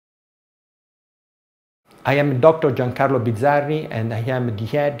I am Dr. Giancarlo Bizzarri and I am the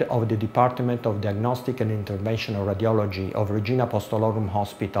head of the Department of Diagnostic and Interventional Radiology of Regina Apostolorum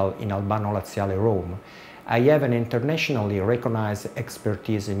Hospital in Albano Laziale, Rome. I have an internationally recognized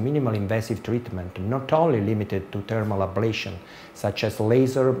expertise in minimal invasive treatment, not only limited to thermal ablation, such as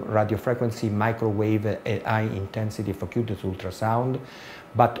laser, radiofrequency, microwave, and high-intensity focused ultrasound,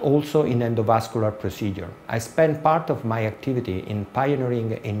 but also in endovascular procedure. I spent part of my activity in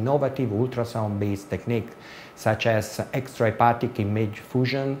pioneering innovative ultrasound-based techniques, such as extrahepatic image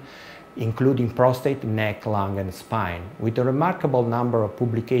fusion, including prostate, neck, lung, and spine, with a remarkable number of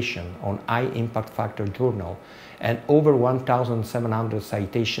publications on high impact factor journal and over 1,700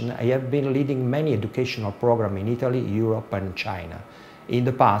 citations. I have been leading many educational programs in Italy, Europe, and China. In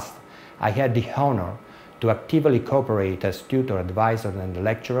the past, I had the honor to actively cooperate as tutor, advisor, and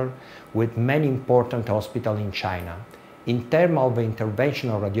lecturer with many important hospitals in China. In terms of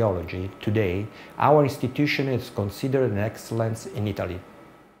interventional radiology, today, our institution is considered an excellence in Italy.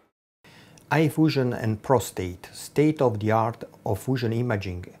 Eye fusion and prostate, state-of-the-art of fusion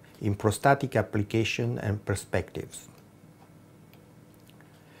imaging in prostatic application and perspectives.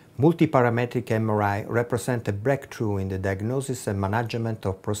 Multiparametric MRI represent a breakthrough in the diagnosis and management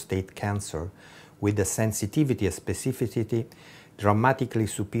of prostate cancer with a sensitivity and specificity dramatically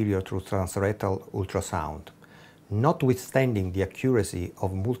superior to transrectal ultrasound. Notwithstanding the accuracy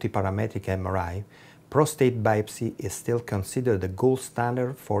of multiparametric MRI, prostate biopsy is still considered the gold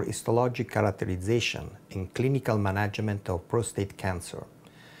standard for histologic characterization in clinical management of prostate cancer.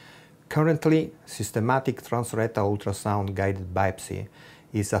 Currently, systematic transrectal ultrasound-guided biopsy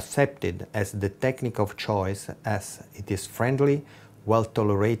is accepted as the technique of choice as it is friendly,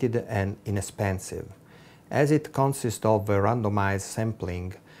 well-tolerated, and inexpensive. As it consists of a randomized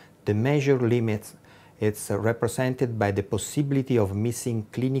sampling, the measure limits is represented by the possibility of missing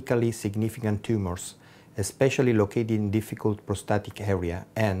clinically significant tumors, especially located in difficult prostatic area,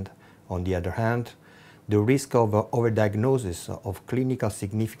 and, on the other hand, the risk of overdiagnosis of clinical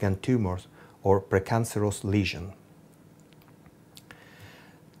significant tumors or precancerous lesion.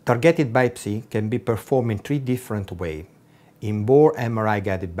 Targeted biopsy can be performed in three different ways: in-bore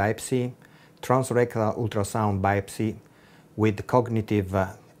MRI-guided biopsy, transrectal ultrasound biopsy with cognitive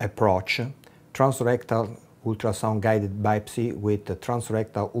approach, transrectal ultrasound-guided biopsy with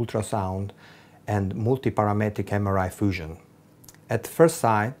transrectal ultrasound and multiparametric MRI fusion. At first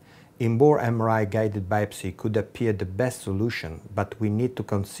sight, in-bore MRI-guided biopsy could appear the best solution, but we need to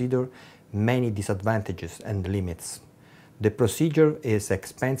consider many disadvantages and limits. The procedure is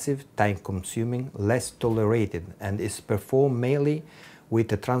expensive, time-consuming, less tolerated, and is performed mainly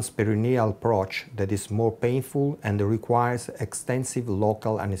with a transperineal approach that is more painful and requires extensive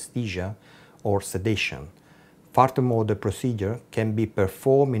local anesthesia or sedation. Furthermore, the procedure can be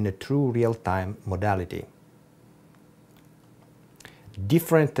performed in a true real-time modality.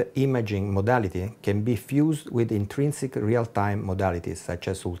 Different imaging modality can be fused with intrinsic real-time modalities such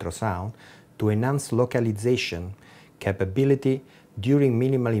as ultrasound to enhance localization capability during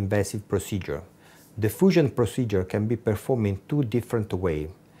minimal invasive procedure. The fusion procedure can be performed in two different ways: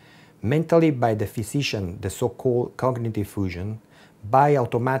 mentally by the physician, the so-called cognitive fusion, by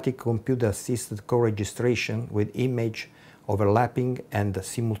automatic computer-assisted co-registration with image overlapping and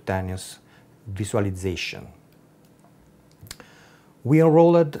simultaneous visualization. We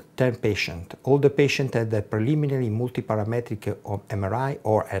enrolled 10 patients. All the patients had a preliminary multiparametric MRI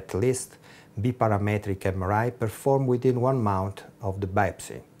or at least biparametric MRI performed within 1 month of the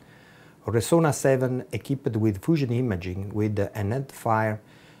biopsy. Resona 7 equipped with fusion imaging with an Endfire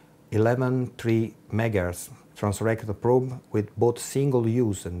 11.3 MHz transrectal probe with both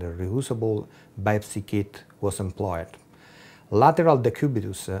single-use and a reusable biopsy kit was employed. Lateral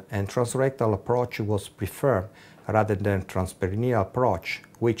decubitus and transrectal approach was preferred rather than transperineal approach,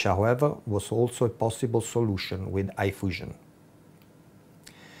 which, however, was also a possible solution with eye fusion.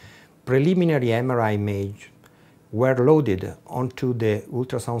 Preliminary MRI images were loaded onto the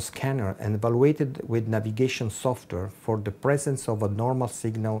ultrasound scanner and evaluated with navigation software for the presence of a normal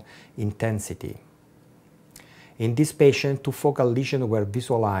signal intensity. In this patient, two focal lesions were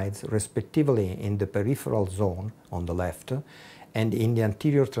visualized respectively in the peripheral zone on the left and in the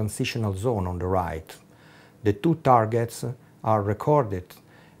anterior transitional zone on the right. The two targets are recorded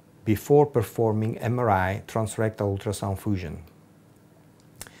before performing MRI transrectal ultrasound fusion.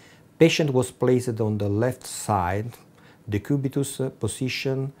 Patient was placed on the left side, decubitus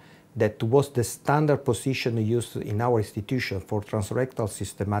position that was the standard position used in our institution for transrectal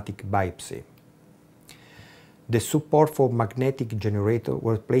systematic biopsy. The support for magnetic generator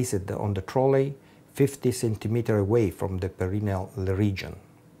was placed on the trolley 50 cm away from the perineal region.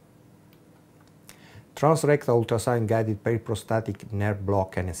 Transrectal ultrasound-guided periprostatic nerve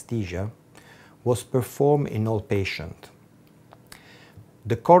block anesthesia was performed in all patients.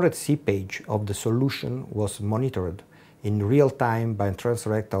 The correct seepage of the solution was monitored in real time by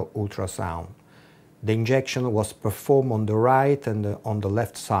transrectal ultrasound. The injection was performed on the right and on the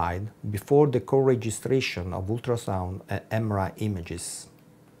left side before the co-registration of ultrasound and MRI images.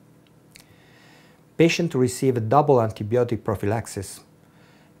 Patients received double antibiotic prophylaxis,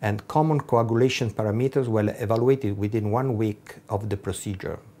 and common coagulation parameters were evaluated within 1 week of the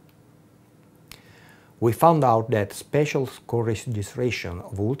procedure. We found out that spatial co-registration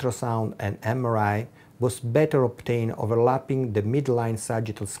of ultrasound and MRI was better obtained overlapping the midline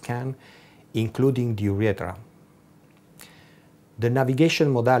sagittal scan, including the urethra. The navigation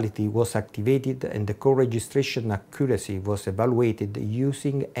modality was activated and the co-registration accuracy was evaluated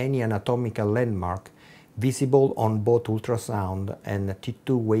using any anatomical landmark visible on both ultrasound and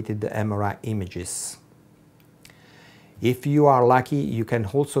T2 weighted MRI images. If you are lucky, you can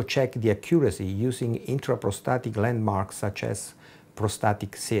also check the accuracy using intraprostatic landmarks such as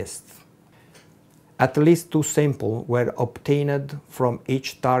prostatic cysts. At least 2 samples were obtained from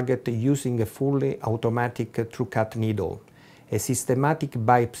each target using a fully automatic through-cut needle. A systematic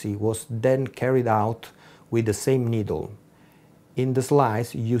biopsy was then carried out with the same needle. In the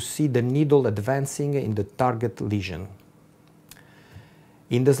slides, you see the needle advancing in the target lesion.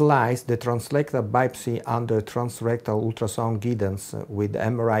 In the slides, the transrectal biopsy under transrectal ultrasound guidance with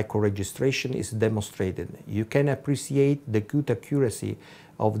MRI co-registration is demonstrated. You can appreciate the good accuracy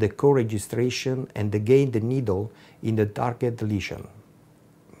of the co-registration and again the needle in the target lesion.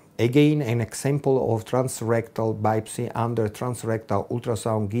 Again, an example of transrectal biopsy under transrectal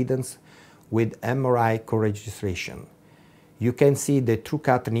ultrasound guidance with MRI co-registration. You can see the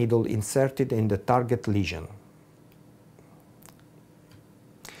through-cut needle inserted in the target lesion.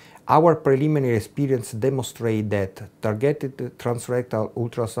 Our preliminary experience demonstrates that targeted transrectal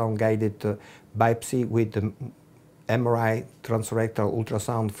ultrasound-guided biopsy with MRI transrectal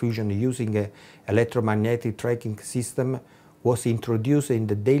ultrasound fusion using an electromagnetic tracking system was introduced in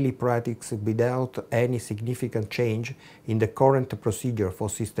the daily practice without any significant change in the current procedure for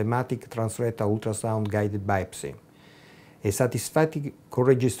systematic transrectal ultrasound-guided biopsy. A satisfactory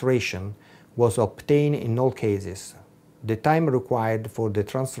co-registration was obtained in all cases. The time required for the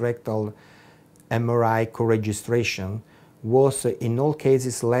transrectal MRI co-registration was in all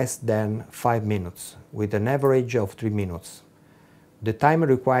cases less than 5 minutes, with an average of 3 minutes. The time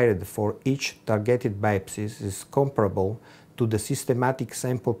required for each targeted biopsy is comparable to the systematic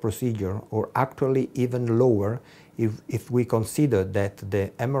sample procedure, or actually even lower if we consider that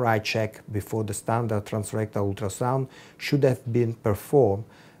the MRI check before the standard transrectal ultrasound should have been performed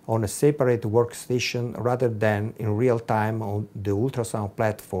on a separate workstation rather than in real time on the ultrasound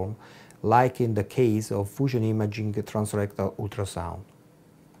platform, like in the case of fusion imaging transrectal ultrasound.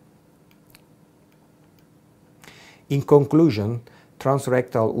 In conclusion,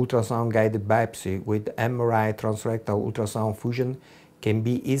 transrectal ultrasound-guided biopsy with MRI transrectal ultrasound fusion can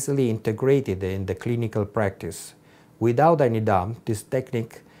be easily integrated in the clinical practice. Without any doubt, this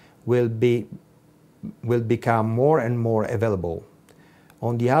technique will become more and more available.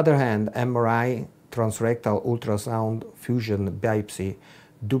 On the other hand, MRI transrectal ultrasound fusion biopsy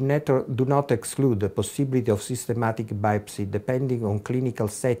do not exclude the possibility of systematic biopsy depending on clinical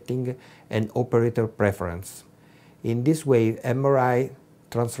setting and operator preference. In this way, MRI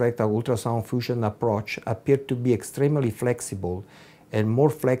transrectal ultrasound fusion approach appeared to be extremely flexible and more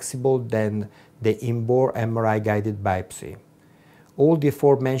flexible than the inborn MRI-guided biopsy. All the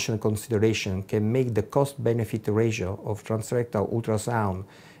aforementioned considerations can make the cost-benefit ratio of transrectal ultrasound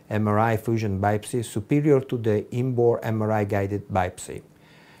MRI fusion biopsy superior to the inborn MRI-guided biopsy.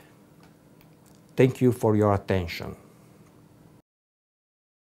 Thank you for your attention.